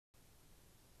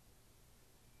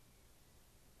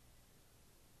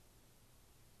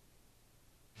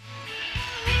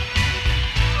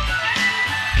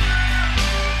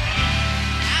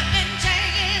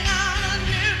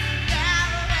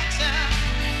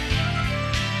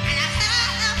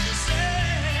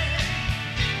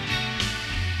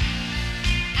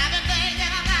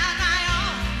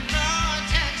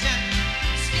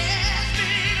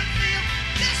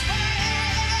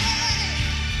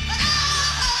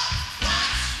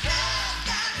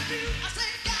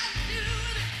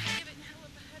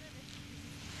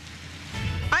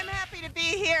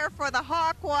for the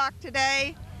Hawk Walk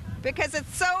today because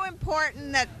it's so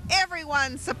important that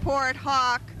everyone support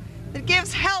Hawk that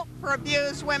gives help for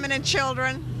abused women and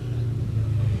children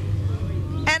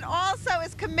and also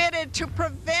is committed to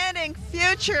preventing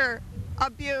future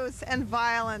abuse and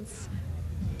violence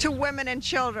to women and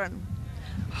children.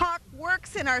 Hawk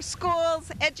works in our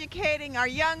schools, educating our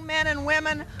young men and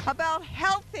women about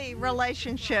healthy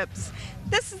relationships.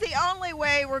 This is the only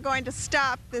way we're going to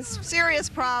stop this serious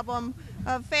problem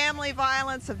of family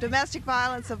violence, of domestic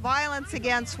violence, of violence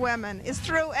against women, is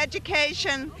through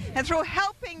education and through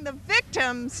helping the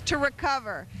victims to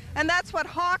recover. And that's what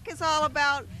Hawk is all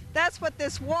about. That's what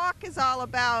this walk is all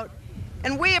about.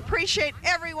 And we appreciate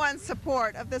everyone's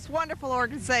support of this wonderful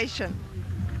organization.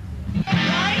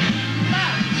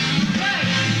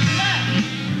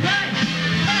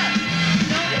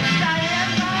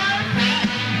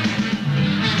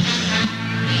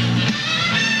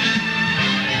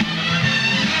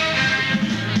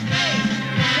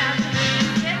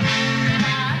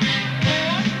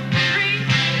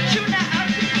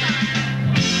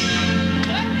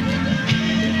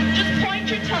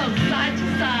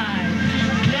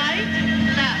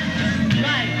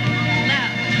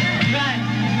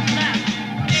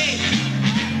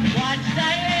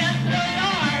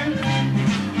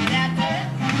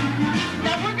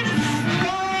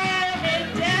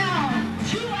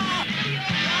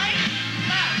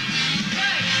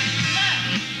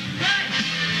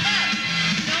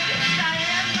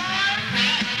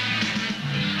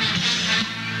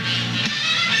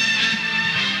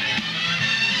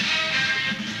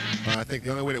 I think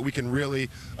the only way that we can really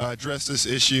address this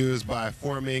issue is by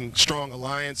forming strong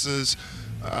alliances,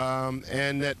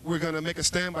 and that we're going to make a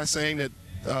stand by saying that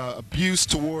abuse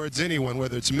towards anyone,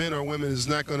 whether it's men or women, is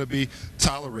not going to be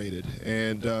tolerated.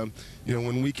 And you know,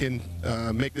 when we can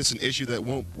make this an issue that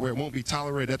where it won't be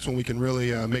tolerated, that's when we can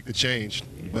really make the change.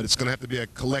 But it's going to have to be a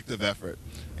collective effort.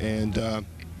 And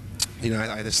you know,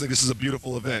 I just think this is a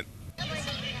beautiful event.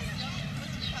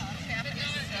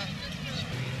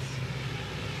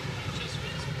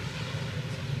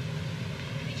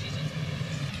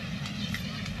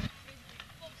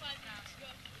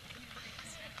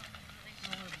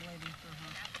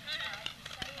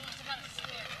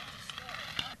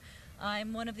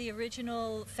 I'm one of the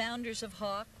original founders of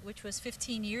Hawk, which was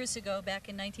 15 years ago, back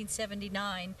in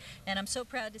 1979, and I'm so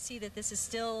proud to see that this is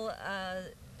still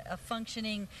a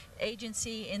functioning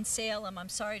agency in Salem. I'm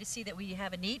sorry to see that we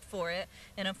have a need for it,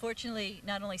 and unfortunately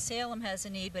not only Salem has a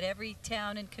need, but every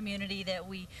town and community that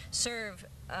we serve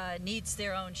needs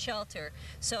their own shelter.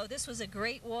 So this was a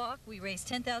great walk. We raised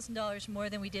 $10,000 more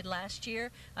than we did last year.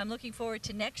 I'm looking forward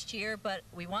to next year, but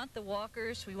we want the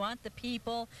walkers, we want the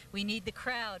people, we need the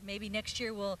crowd. Maybe next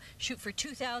year we'll shoot for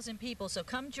 2,000 people, so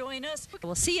come join us.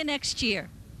 We'll see you next year.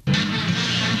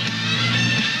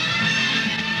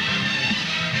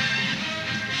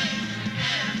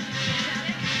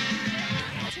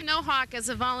 To know Hawk as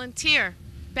a volunteer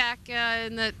back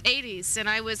in the 80s, and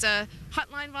I was a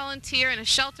hotline volunteer and a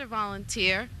shelter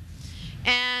volunteer,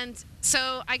 and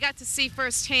so I got to see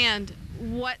firsthand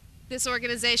what this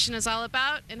organization is all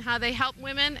about and how they help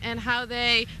women and how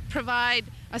they provide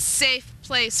a safe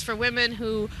place for women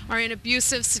who are in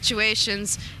abusive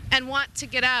situations and want to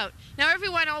get out. Now,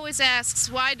 everyone always asks,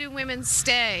 why do women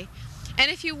stay? And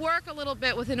if you work a little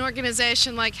bit with an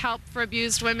organization like Help for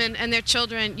Abused Women and Their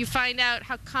Children, you find out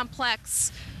how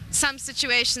complex some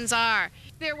situations are.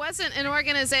 If there wasn't an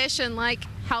organization like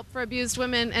Help for Abused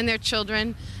Women and Their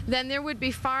Children, then there would be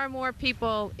far more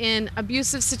people in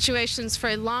abusive situations for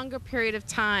a longer period of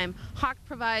time. Hawk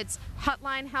provides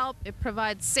hotline help, it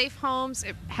provides safe homes,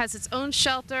 it has its own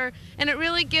shelter, and it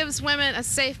really gives women a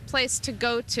safe place to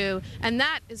go to. And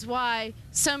that is why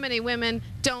so many women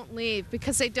don't leave,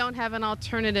 because they don't have an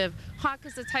alternative. Hawk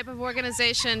is the type of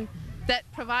organization that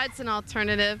provides an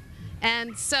alternative.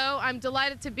 And so I'm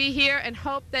delighted to be here and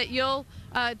hope that you'll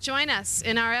join us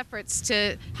in our efforts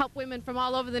to help women from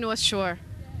all over the North Shore.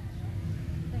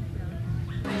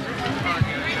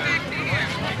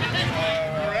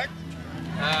 Correct?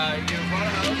 You bought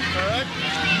a house, correct?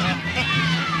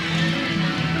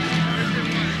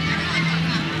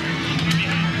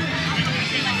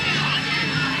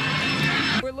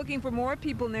 We're looking for more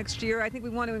people next year. I think we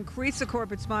want to increase the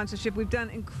corporate sponsorship. We've done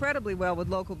incredibly well with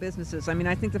local businesses. I mean,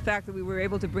 I think the fact that we were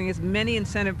able to bring as many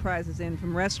incentive prizes in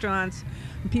from restaurants,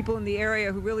 from people in the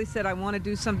area who really said, I want to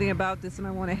do something about this and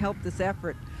I want to help this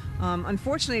effort.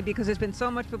 Unfortunately, because there's been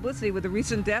so much publicity with the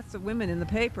recent deaths of women in the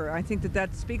paper, I think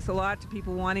that speaks a lot to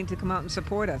people wanting to come out and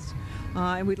support us.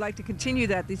 And we'd like to continue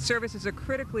that. These services are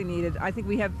critically needed. I think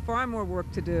we have far more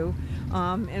work to do,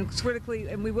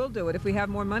 and we will do it if we have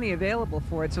more money available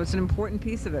for it. So it's an important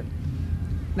piece of it.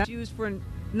 That's used for a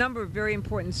number of very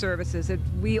important services.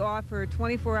 We offer a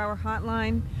 24-hour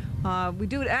hotline. We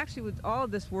do it actually with all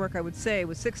of this work, I would say,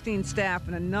 with 16 staff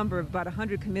and a number of about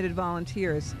 100 committed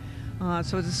volunteers.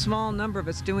 So it's a small number of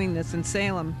us doing this in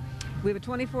Salem. We have a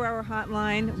 24-hour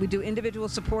hotline. We do individual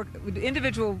support. We do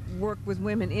individual work with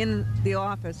women in the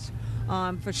office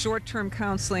for short-term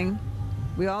counseling.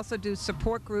 We also do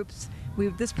support groups. We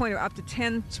at this point are up to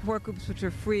 10 support groups which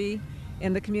are free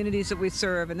in the communities that we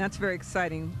serve, and that's very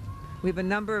exciting. We have a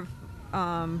number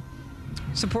of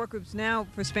support groups now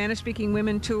for Spanish-speaking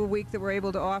women, 2 a week that we're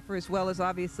able to offer, as well as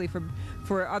obviously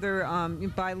for other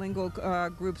bilingual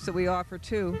groups that we offer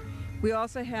too. We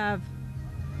also have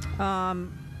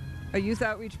a youth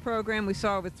outreach program. We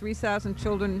saw over 3,000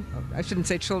 children, I shouldn't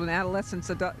say children,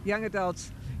 adolescents, young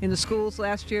adults in the schools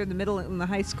last year, in the middle and the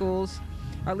high schools.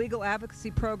 Our legal advocacy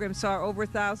program saw over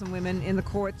 1,000 women in the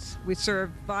courts. We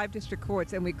serve 5 district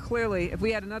courts, and we clearly, if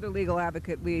we had another legal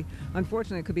advocate, we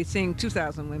unfortunately could be seeing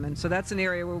 2,000 women. So that's an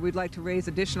area where we'd like to raise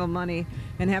additional money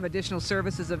and have additional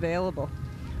services available.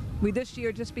 We this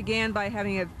year just began by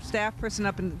having a staff person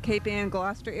up in the Cape Ann,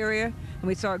 Gloucester area, and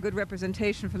we saw a good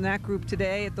representation from that group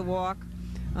today at the walk.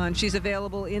 And she's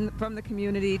available from the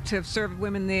community to serve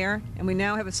women there. And we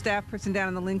now have a staff person down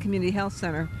in the Lynn Community Health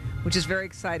Center, which is very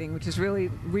exciting, which is really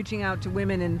reaching out to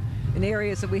women in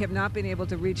areas that we have not been able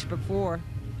to reach before.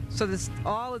 So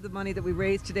all of the money that we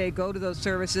raise today go to those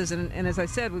services, and as I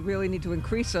said, we really need to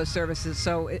increase those services.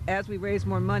 So as we raise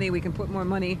more money, we can put more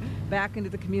money back into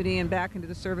the community and back into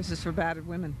the services for battered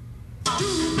women.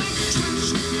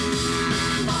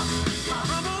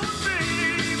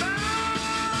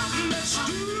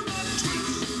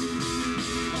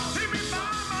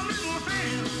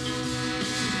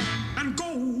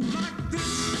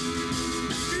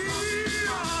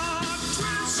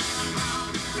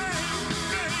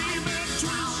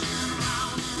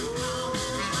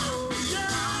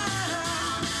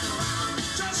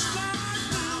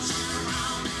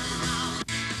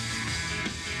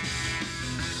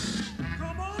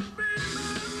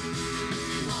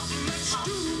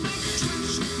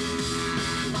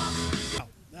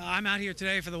 I'm out here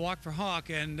today for the Walk for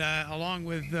Hawk, and along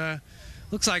with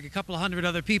looks like a couple of hundred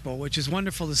other people, which is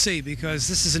wonderful to see, because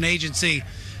this is an agency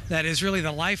that is really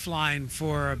the lifeline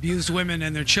for abused women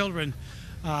and their children.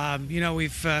 You know,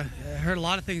 we've heard a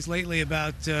lot of things lately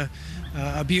about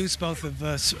abuse, both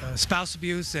of spouse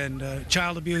abuse and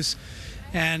child abuse,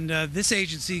 and this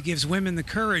agency gives women the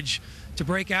courage to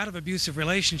break out of abusive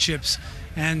relationships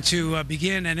and to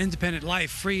begin an independent life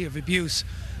free of abuse.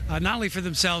 Not only for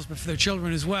themselves, but for their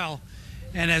children as well.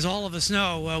 And as all of us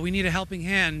know, we need a helping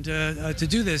hand to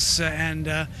do this. And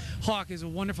Hawk is a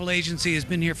wonderful agency, has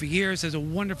been here for years, has a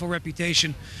wonderful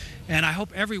reputation. And I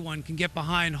hope everyone can get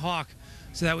behind Hawk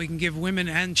so that we can give women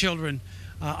and children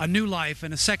a new life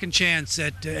and a second chance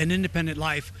at an independent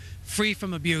life, free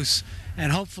from abuse,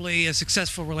 and hopefully a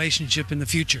successful relationship in the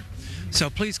future. So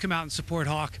please come out and support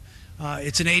Hawk.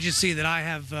 It's an agency that I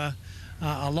have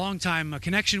a long-time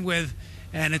connection with,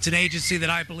 and it's an agency that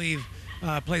I believe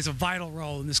plays a vital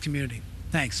role in this community.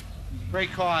 Thanks.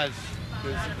 Great cause.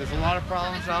 There's a lot of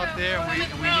problems out there,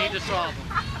 and we need to solve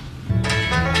them.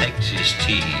 Texas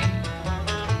tea.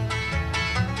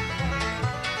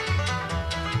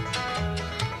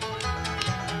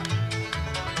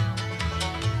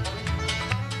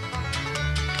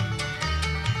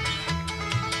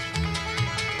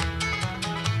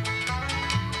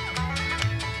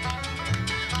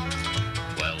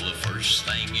 First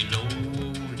thing you know,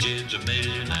 Jed's a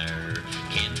millionaire.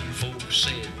 Ken folks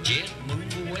said, Jed,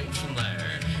 move away from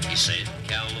there. He said,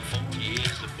 California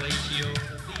is the place you ought to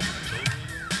be.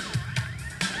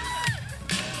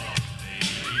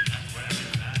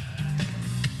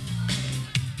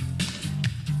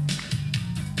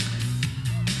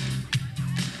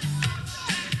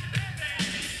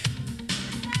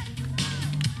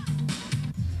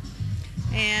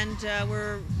 And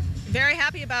we're very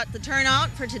happy about the turnout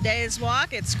for today's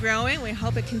walk. It's growing. We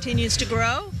hope it continues to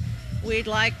grow. We'd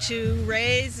like to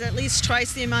raise at least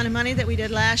twice the amount of money that we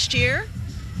did last year.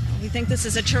 We think this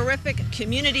is a terrific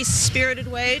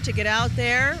community-spirited way to get out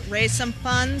there, raise some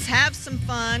funds, have some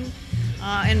fun,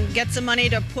 and get some money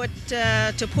to put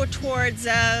towards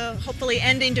hopefully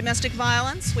ending domestic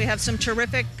violence. We have some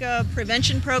terrific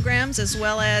prevention programs, as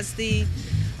well as the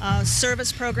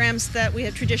service programs that we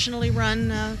have traditionally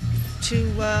run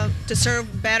to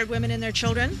serve battered women and their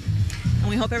children. And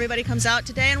we hope everybody comes out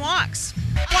today and walks.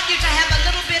 I want you to have a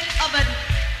little bit of an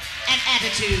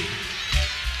attitude.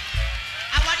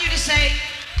 I want you to say,